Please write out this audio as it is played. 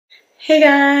Hey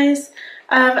guys,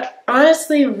 I've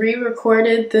honestly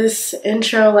re-recorded this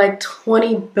intro like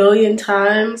 20 billion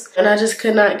times and I just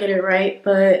could not get it right,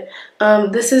 but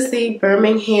this is the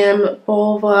Birmingham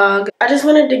bowl vlog. I just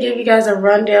wanted to give you guys a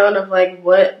rundown of like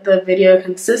what the video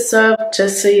consists of,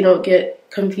 just so you don't get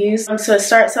confused. So it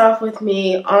starts off with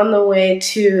me on the way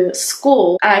to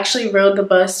school. I actually rode the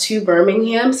bus to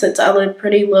Birmingham since I live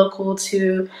pretty local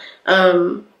to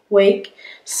Wake.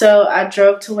 So I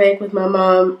drove to Wake with my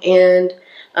mom and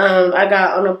I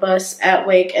got on a bus at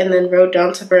Wake and then rode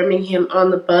down to Birmingham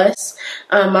on the bus.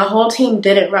 My whole team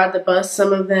didn't ride the bus.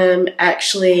 Some of them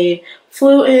actually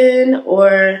flew in,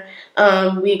 or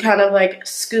we kind of like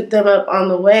scooped them up on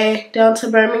the way down to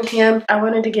Birmingham. I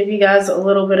wanted to give you guys a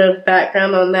little bit of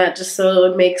background on that just so it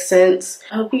would make sense.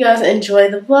 I hope you guys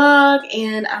enjoy the vlog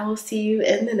and I will see you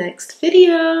in the next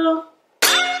video.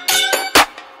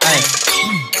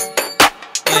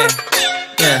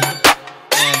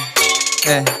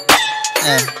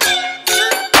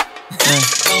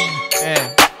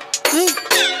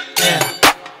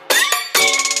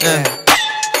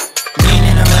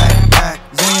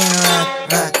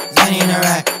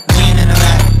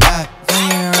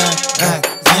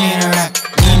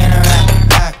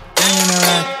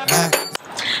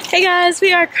 Hey guys,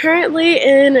 we are currently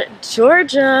in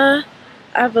Georgia,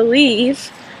 I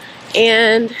believe,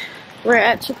 and we're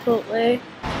at Chipotle.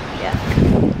 Yeah,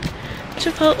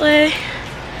 Chipotle.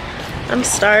 I'm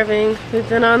starving. We've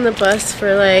been on the bus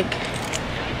for like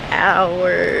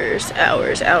hours.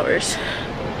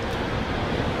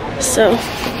 So,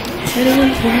 heading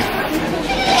in here.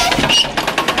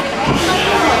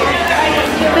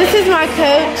 This is my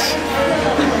coach.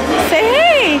 Say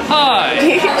hey! Hi!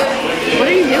 What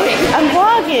are you doing? I'm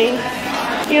vlogging.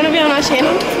 You wanna be on my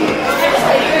channel?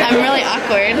 I'm really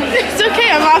awkward. It's okay,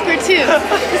 I'm awkward too.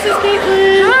 This is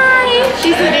Caitlin. Hi!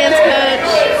 She's the dance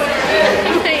coach.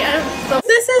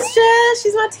 This is Jess,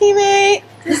 she's my teammate.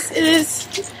 This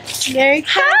is Mary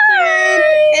Catherine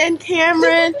and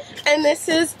Cameron. And this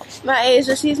is my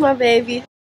Asia, she's my baby.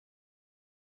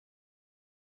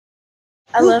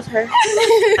 I love her.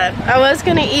 I was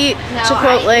gonna eat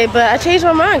Chipotle, but I changed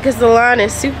my mind because the line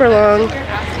is super long.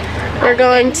 We're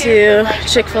going to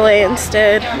Chick-fil-A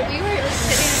instead.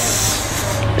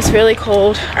 It's really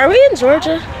cold. Are we in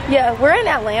Georgia? Yeah, we're in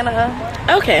Atlanta.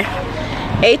 Okay.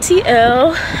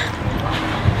 ATL.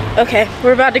 Okay,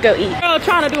 we're about to go eat. Girl,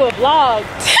 trying to do a vlog.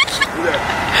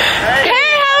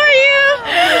 Hey, how are you?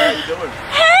 Hey, how you doing?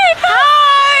 Hey,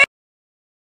 hi!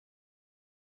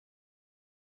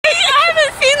 I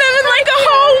haven't seen them in like a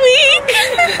whole week.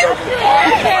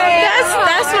 That's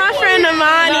my friend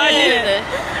Amani.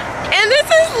 And this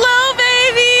is Lil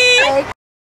Baby.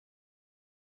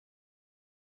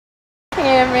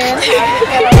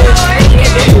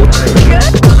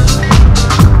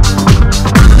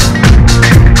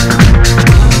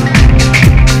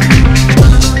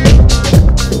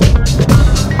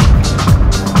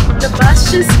 The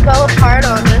bus just fell apart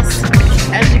on us.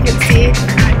 As you can see,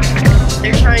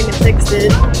 they're trying to fix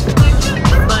it,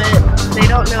 but they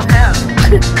don't know how.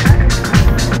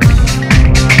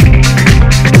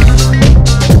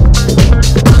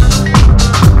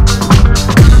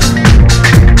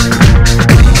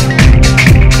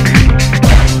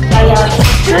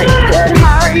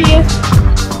 How are you?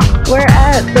 We're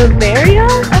at the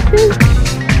Marriott, I think.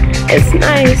 It's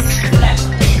nice.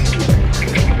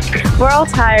 We're all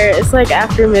tired. It's like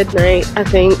after midnight, I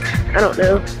think. I don't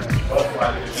know.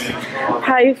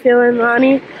 How you feeling,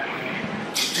 Lonnie?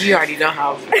 You already know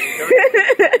how.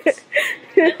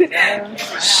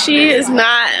 She is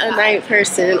not a night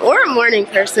person or a morning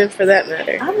person for that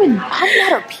matter. I'm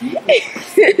not a peep.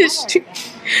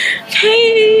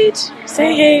 Paige,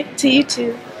 say hey to you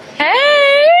too.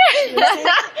 Hey!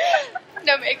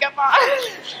 No makeup on.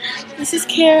 This is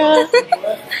Kara.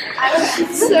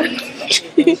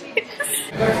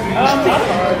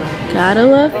 Gotta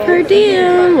love per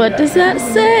diem. What does that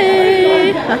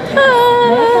say?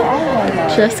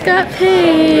 Just got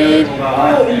paid.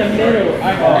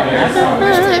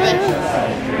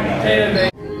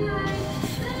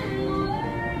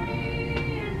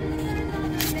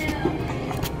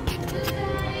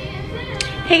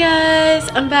 Hey guys,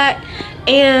 I'm back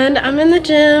and I'm in the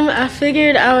gym. I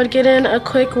figured I would get in a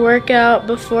quick workout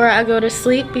before I go to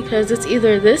sleep because it's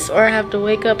either this or I have to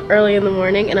wake up early in the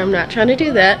morning and I'm not trying to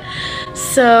do that.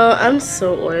 So I'm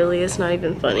so oily, it's not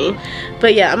even funny.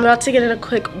 But yeah, I'm about to get in a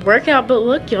quick workout. But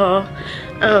look y'all,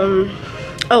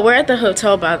 oh, we're at the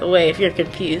hotel by the way if you're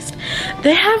confused.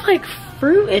 They have like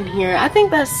fruit in here. I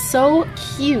think that's so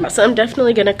cute. So I'm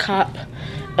definitely gonna cop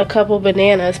a couple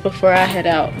bananas before I head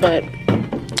out. But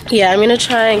yeah, I'm gonna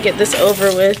try and get this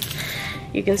over with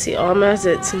You can see all my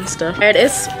zits and stuff. Alright,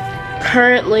 it's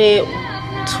currently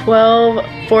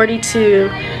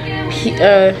 12:42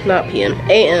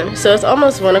 a.m. So it's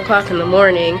almost 1 o'clock in the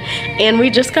morning, and we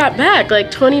just got back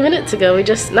like 20 minutes ago. We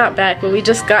just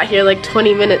got here like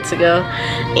 20 minutes ago,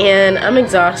 and I'm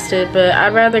exhausted, but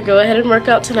I'd rather go ahead and work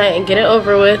out tonight and get it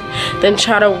over with than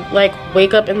try to like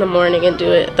wake up in the morning and do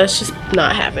it. That's just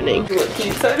not happening.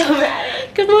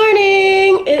 Good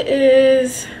morning. It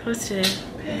is, what's today?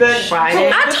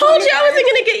 Friday. I told you I wasn't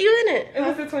gonna get you in it. It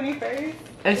was the 21st.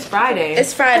 It's Friday.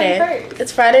 It's Friday.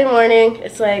 It's Friday morning.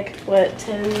 It's like, what,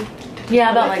 10?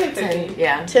 Yeah, about like 10.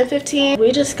 Yeah. 10:15.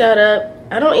 We just got up.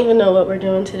 I don't even know what we're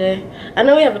doing today. I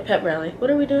know we have a pep rally.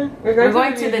 What are we doing? We're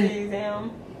going to the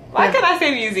museum. Why can't I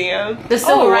say museum? The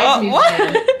Civil Rights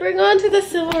Museum. We're going to the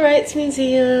Civil Rights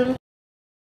Museum.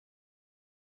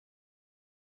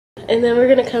 And then we're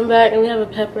gonna come back and we have a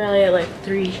pep rally at like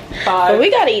 3. But we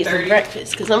gotta eat some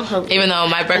breakfast because I'm hungry. Even though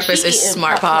my breakfast is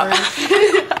Smart Pop.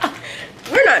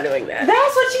 We're not doing that.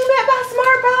 That's what you meant by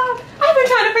Smart Pop? I've been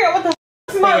trying to figure out what the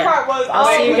Smart Pop was. I'll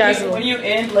see you guys when you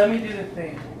end, let me do the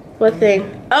thing. What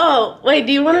thing? Oh, wait,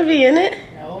 do you want to be in it?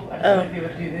 No, I just want to be able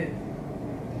to do this.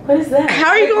 What is that? How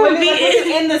are you going to be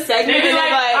in the segment? They're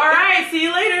like, alright, see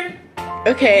you later.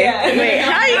 Okay, Yeah. wait,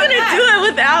 how are you going to do it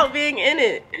without being in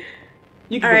it?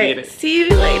 You can Alright, it. see you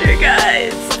later,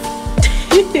 guys.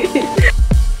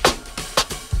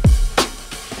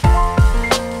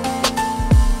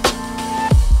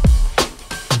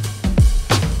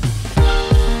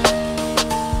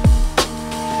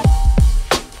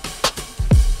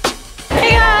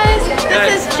 Hey guys,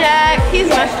 this is Jack. He's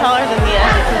much taller than me,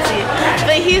 as you can see.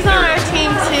 But he's on our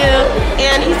team too,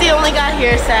 and he's the only guy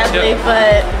here, sadly,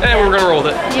 but... And we're gonna roll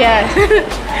with it. Yeah.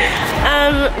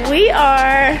 We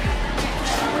are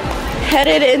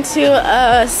headed into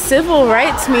a civil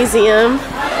rights museum.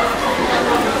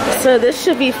 So this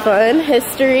should be fun.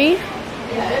 History.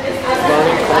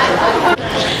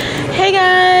 Hey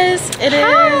guys,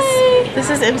 this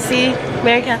is MC,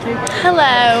 Mary Catherine.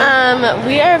 Hello.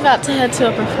 We are about to head to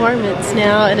a performance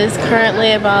now. It is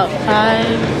currently about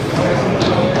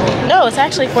 5. No, it's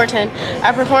actually 4:10.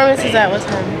 Our performance is at what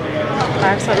time?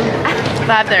 5 something?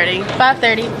 5:30.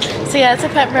 5:30. So yeah, it's a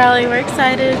pep rally. We're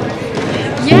excited.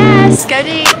 Yes, go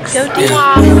Deeks. Go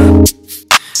Deeks.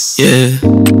 Yeah.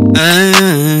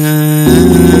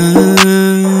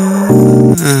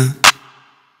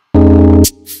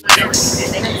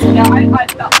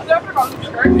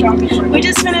 We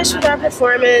just finished with our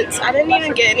performance. I didn't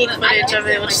even get any footage of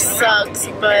it, which sucks,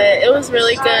 but it was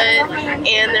really good.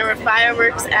 And there were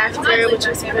fireworks after, which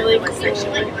was really cool.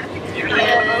 And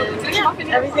yeah,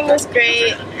 everything was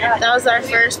great. That was our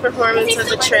first performance of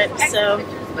the trip, so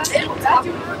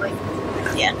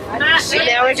yeah. Now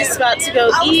we're just about to go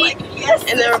eat,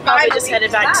 and then we're probably just headed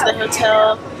back to the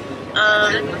hotel.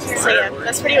 So yeah,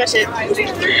 that's pretty much it.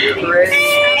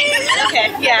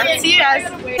 Okay, yeah, see you guys.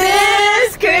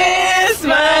 This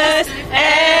Christmas,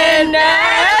 and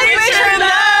as we trim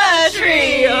the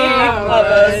tree, how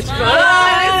much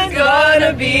fun it's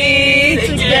gonna be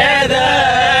together.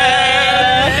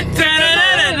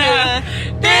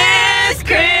 This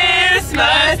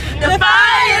Christmas, the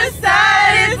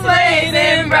fireside is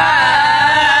blazing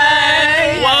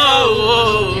bright.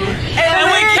 Whoa.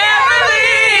 And we're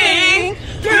caroling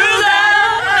through the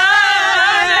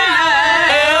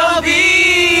night. It'll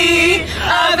be a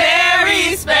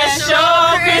very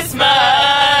special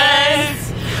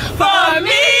Christmas for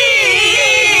me.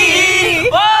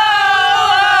 Whoa.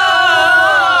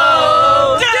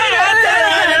 Shake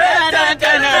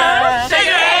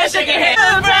your hand, shake your hand.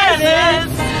 The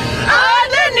presents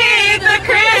underneath the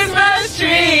Christmas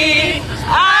tree.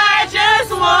 I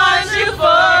just want you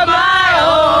for my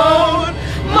own,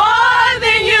 more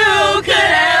than you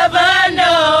could ever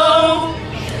know.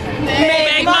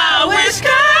 Make my wish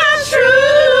come true.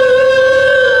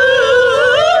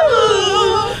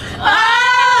 All I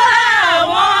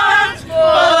want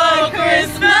for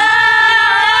Christmas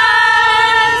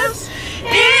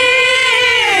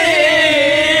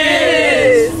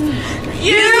is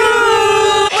you.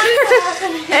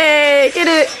 Hey, get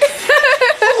it.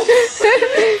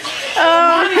 Oh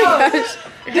my gosh.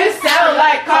 This sound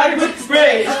like Cardi with the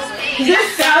braids.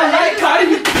 This sound like Cardi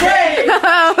with the braids.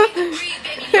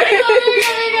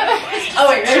 Oh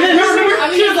wait, Remember,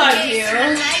 she was like,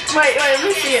 wait, let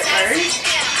me see it first.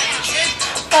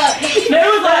 it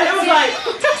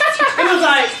was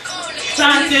like,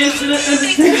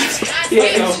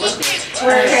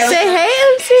 Say hey,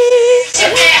 MC.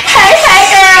 Hey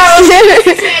girls.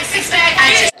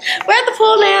 We're at the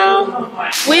pool now.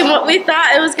 We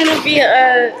thought it was gonna be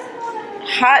a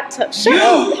Hot tub. Shut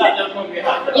up.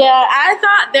 Yeah, I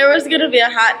thought there was gonna be a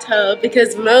hot tub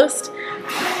because most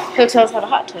hotels have a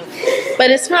hot tub,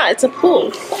 but it's not. It's a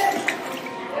pool.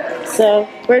 So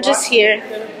we're just here.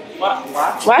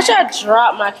 Why should I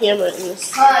drop my camera in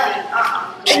this?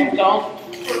 I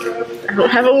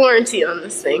don't have a warranty on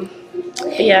this thing.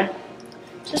 But yeah,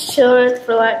 just chilling,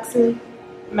 relaxing.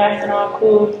 Maxing all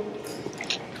cool.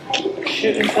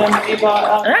 Shooting some people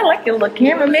out. I like your little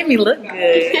camera. Made me look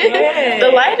good. Yeah. The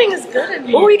lighting is good in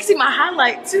here. Oh, you can see my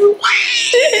highlight too.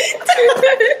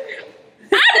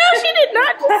 I know she did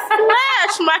not just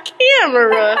slash my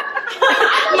camera.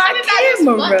 My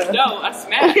camera. No, I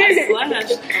smashed. I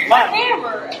slashed my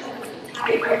camera.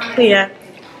 But yeah,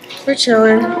 we're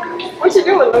chilling. What you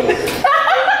doing, Lucas?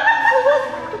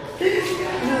 This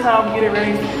is how I'm getting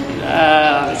ready.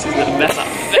 This is gonna mess up.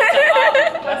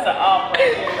 That's an off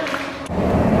right there.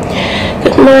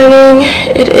 Good morning.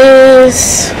 It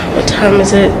is, what time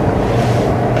is it?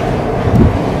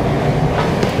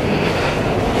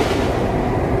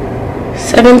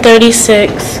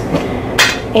 7:36,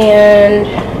 and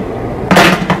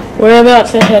we're about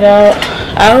to head out.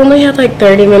 I only had like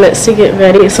 30 minutes to get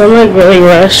ready, so I'm like really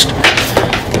rushed.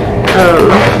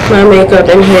 My makeup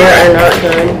and hair are not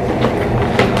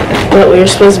done, but we were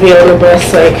supposed to be on the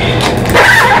bus like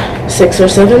 6 or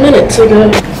 7 minutes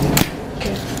ago.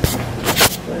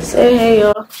 Say hey,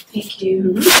 y'all. Thank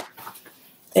you.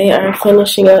 They are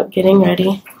finishing up getting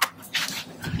ready,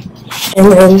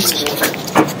 and then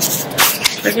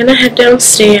we're gonna head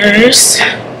downstairs.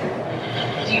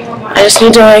 I just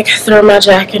need to like throw my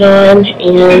jacket on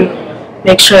and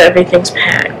make sure everything's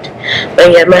packed.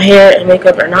 But yeah, my hair and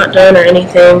makeup are not done or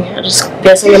anything. I just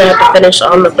guess I'm gonna have to finish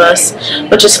on the bus,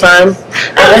 which is fine.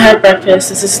 I haven't had breakfast.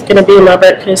 This is gonna be my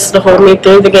breakfast to hold me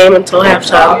through the game until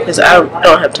halftime because I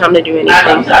don't have time to do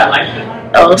anything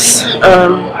else.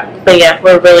 But yeah,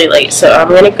 we're really late, so I'm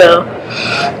gonna go,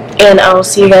 and I'll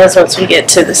see you guys once we get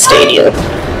to the stadium.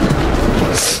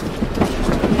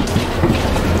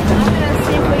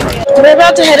 We're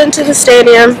about to head into the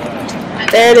stadium.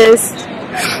 There it is.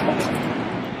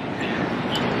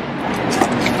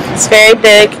 It's very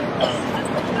big.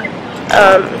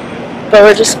 But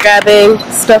we're just grabbing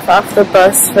stuff off the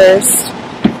bus first.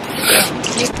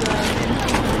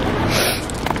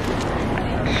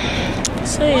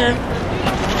 So yeah.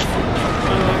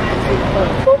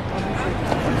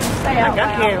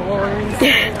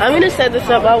 I'm gonna set this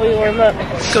up while we warm up.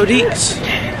 Go Deeks.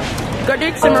 Go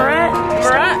Dix and Marat.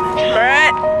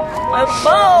 Alright. Let's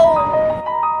go.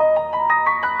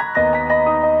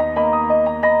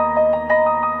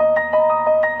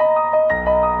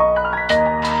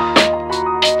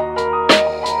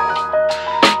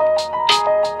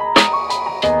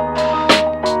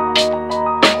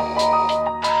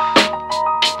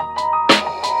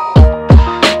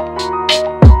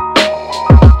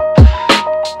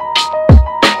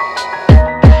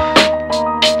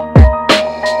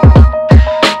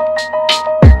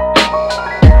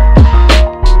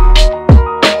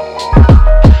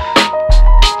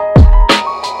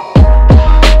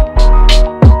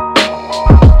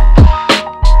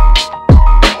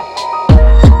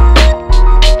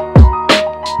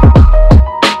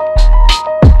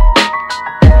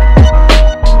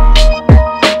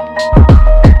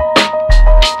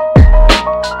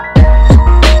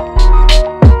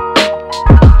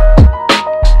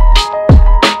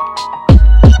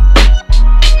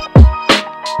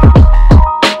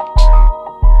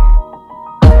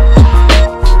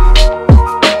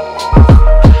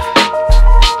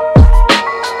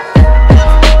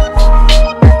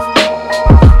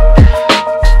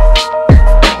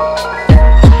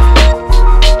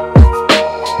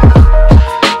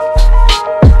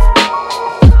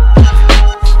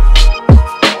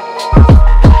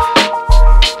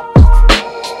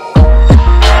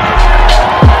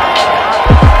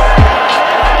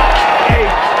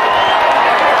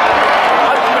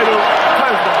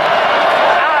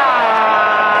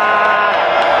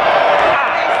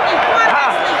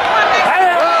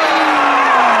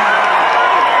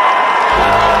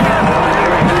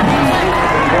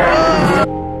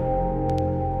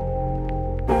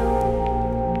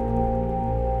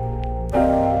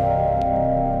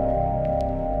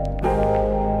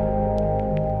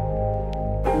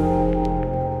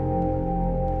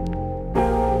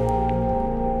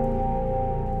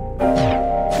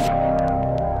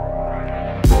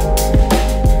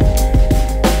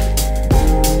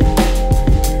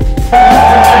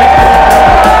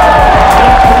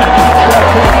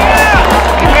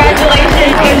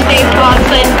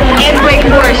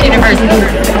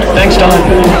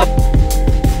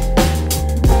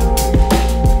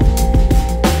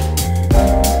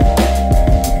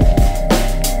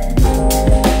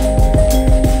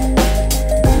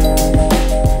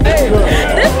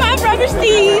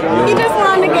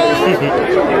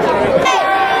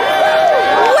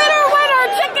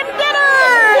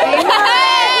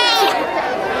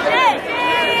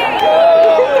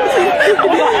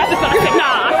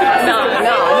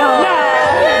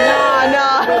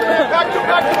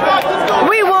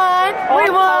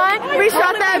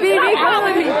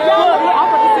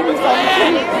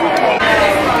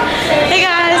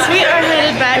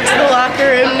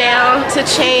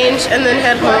 to change and then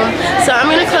head home. So I'm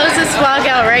gonna close this vlog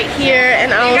out right here,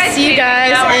 and I will see you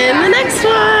guys in the next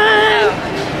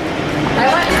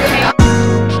one.